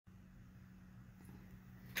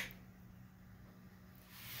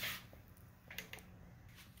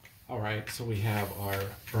Alright, so we have our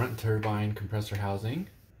front turbine compressor housing,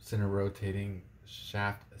 center rotating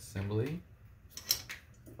shaft assembly,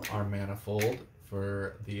 our manifold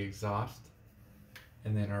for the exhaust,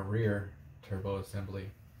 and then our rear turbo assembly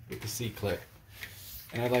with the C-clip.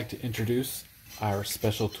 And I'd like to introduce our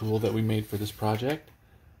special tool that we made for this project,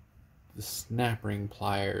 the snap ring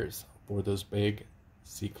pliers for those big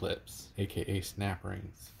C-clips, aka snap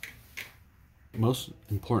rings. Most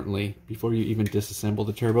importantly, before you even disassemble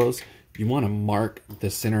the turbos, you want to mark the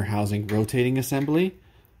center housing rotating assembly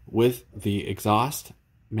with the exhaust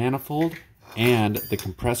manifold and the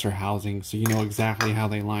compressor housing so you know exactly how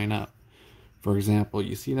they line up. For example,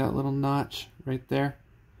 you see that little notch right there?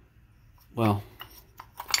 Well,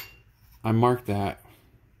 I marked that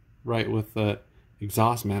right with the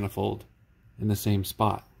exhaust manifold in the same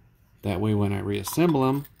spot. That way when I reassemble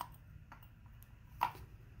them,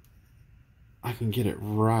 I can get it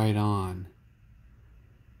right on.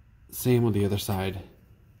 Same with the other side.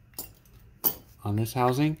 On this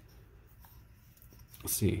housing,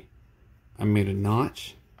 let's see, I made a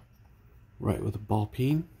notch right with a ball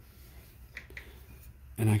peen,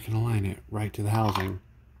 and I can align it right to the housing.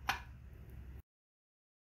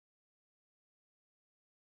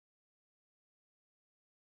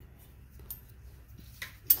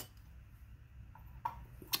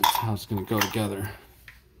 That's how it's going to go together.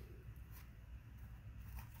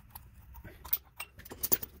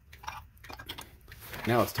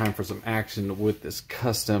 Now it's time for some action with this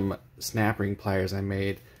custom snap ring pliers I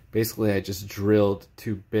made. Basically, I just drilled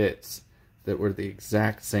two bits that were the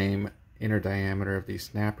exact same inner diameter of these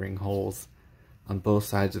snap ring holes on both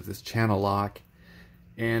sides of this channel lock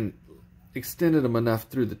and extended them enough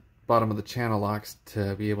through the bottom of the channel locks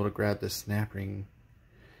to be able to grab this snap ring.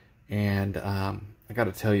 And I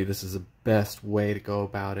gotta tell you, this is the best way to go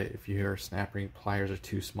about it if your snap ring pliers are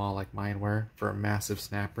too small like mine were for a massive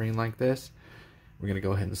snap ring like this. We're going to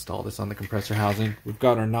go ahead and install this on the compressor housing. We've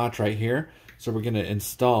got our notch right here, so we're going to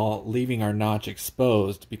install leaving our notch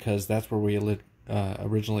exposed because that's where we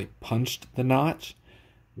originally punched the notch,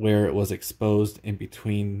 where it was exposed in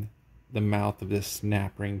between the mouth of this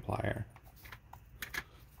snap ring plier.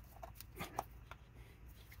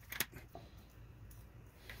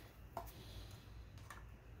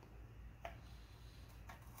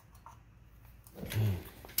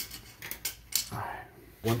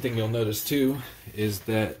 One thing you'll notice too is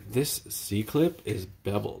that this C-clip is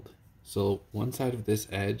beveled. So one side of this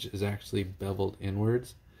edge is actually beveled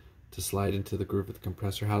inwards to slide into the groove of the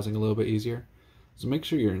compressor housing a little bit easier. So make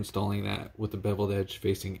sure you're installing that with the beveled edge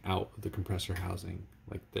facing out of the compressor housing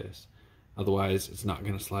like this. Otherwise, it's not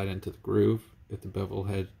going to slide into the groove if the bevel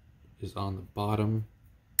head is on the bottom.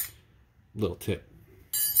 Little tip.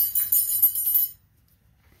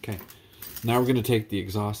 Okay, now we're going to take the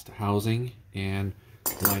exhaust housing and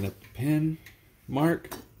line up the pin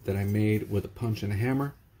mark that I made with a punch and a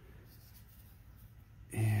hammer,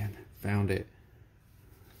 and found it.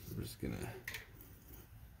 We're just gonna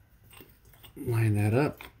line that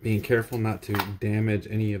up, being careful not to damage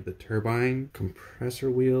any of the turbine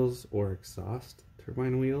compressor wheels or exhaust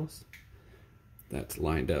turbine wheels. That's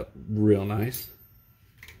lined up real nice.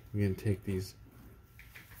 We're gonna take these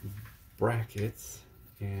brackets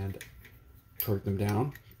and torque them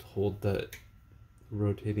down to hold the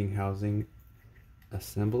rotating housing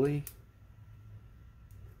assembly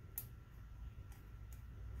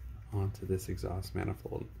onto this exhaust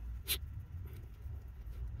manifold.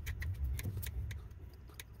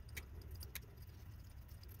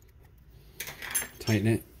 Tighten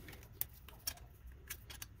it.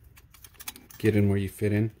 Get in where you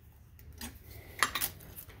fit in.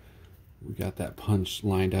 We got that punch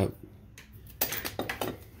lined up.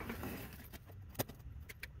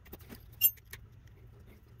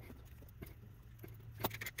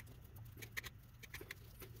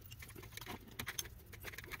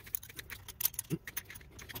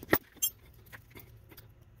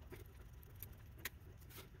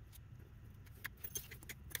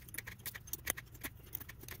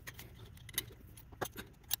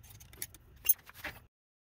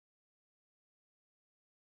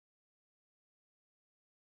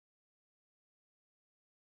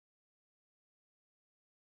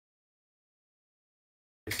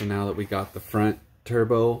 So now that we got the front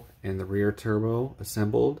turbo and the rear turbo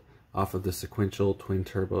assembled off of the sequential twin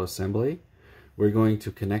turbo assembly, we're going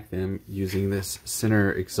to connect them using this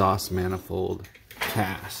center exhaust manifold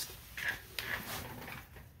cast.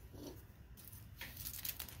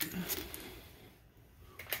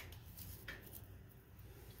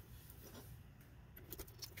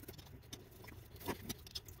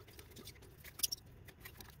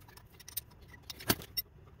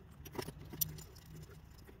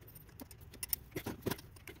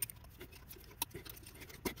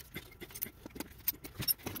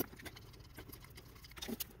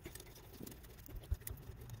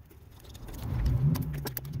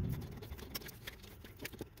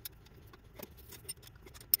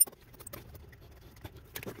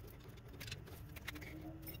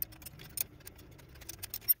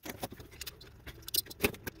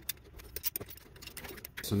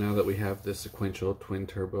 so now that we have the sequential twin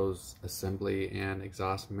turbos assembly and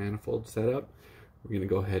exhaust manifold set up, we're going to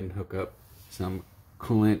go ahead and hook up some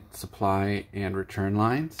coolant supply and return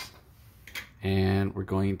lines. And we're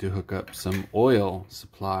going to hook up some oil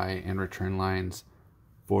supply and return lines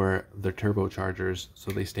for the turbochargers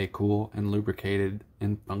so they stay cool and lubricated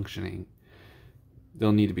and functioning.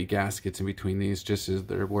 There'll need to be gaskets in between these, just as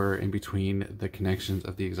there were in between the connections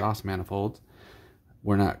of the exhaust manifolds.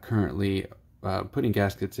 We're not currently putting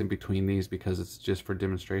gaskets in between these because it's just for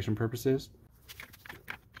demonstration purposes.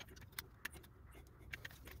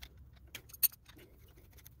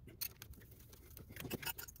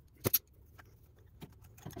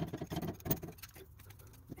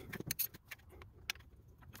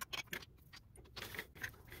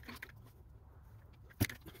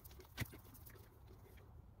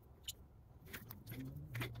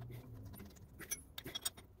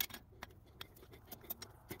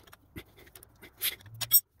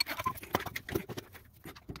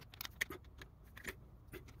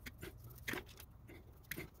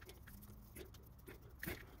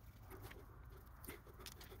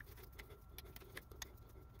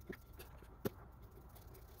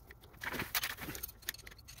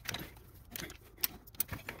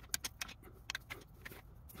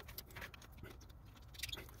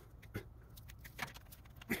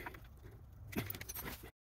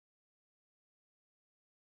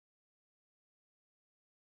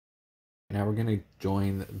 Now we're going to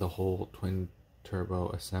join the whole twin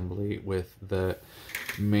turbo assembly with the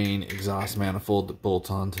main exhaust manifold that bolts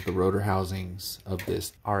onto the rotor housings of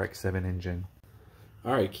this Rx-7 engine.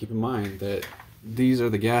 Alright, keep in mind that these are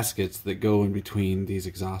the gaskets that go in between these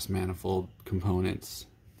exhaust manifold components.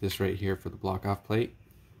 This right here for the block off plate.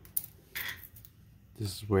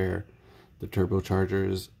 This is where the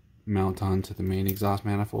turbochargers mount onto the main exhaust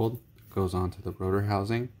manifold, goes onto the rotor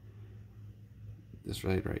housing. This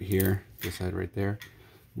right here, this side right there.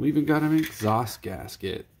 We even got an exhaust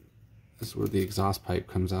gasket. This is where the exhaust pipe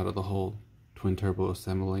comes out of the whole twin turbo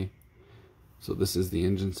assembly. So this is the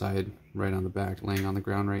engine side right on the back, laying on the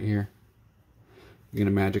ground right here. You're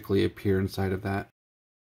gonna magically appear inside of that.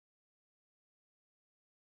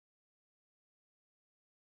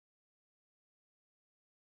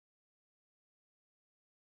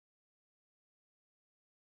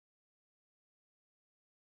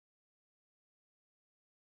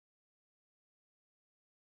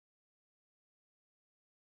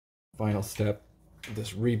 Final step of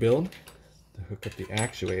this rebuild to hook up the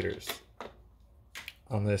actuators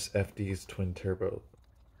on this FD's twin turbo.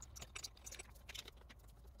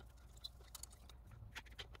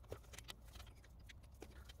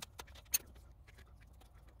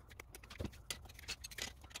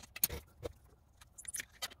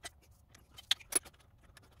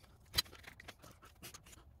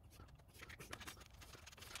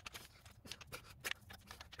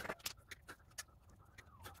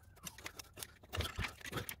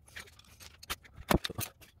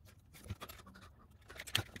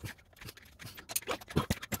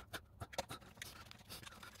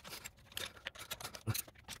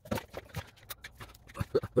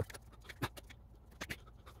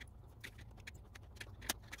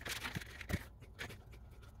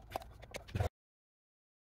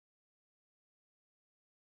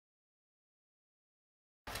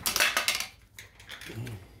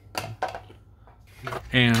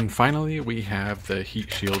 And finally, we have the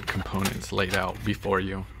heat shield components laid out before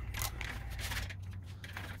you.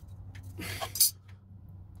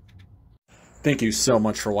 Thank you so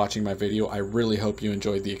much for watching my video. I really hope you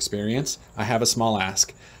enjoyed the experience. I have a small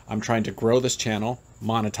ask. I'm trying to grow this channel,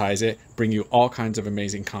 monetize it, bring you all kinds of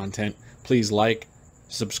amazing content. Please like,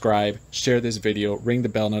 subscribe, share this video, ring the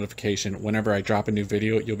bell notification. Whenever I drop a new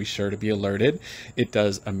video, you'll be sure to be alerted. It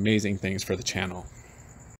does amazing things for the channel.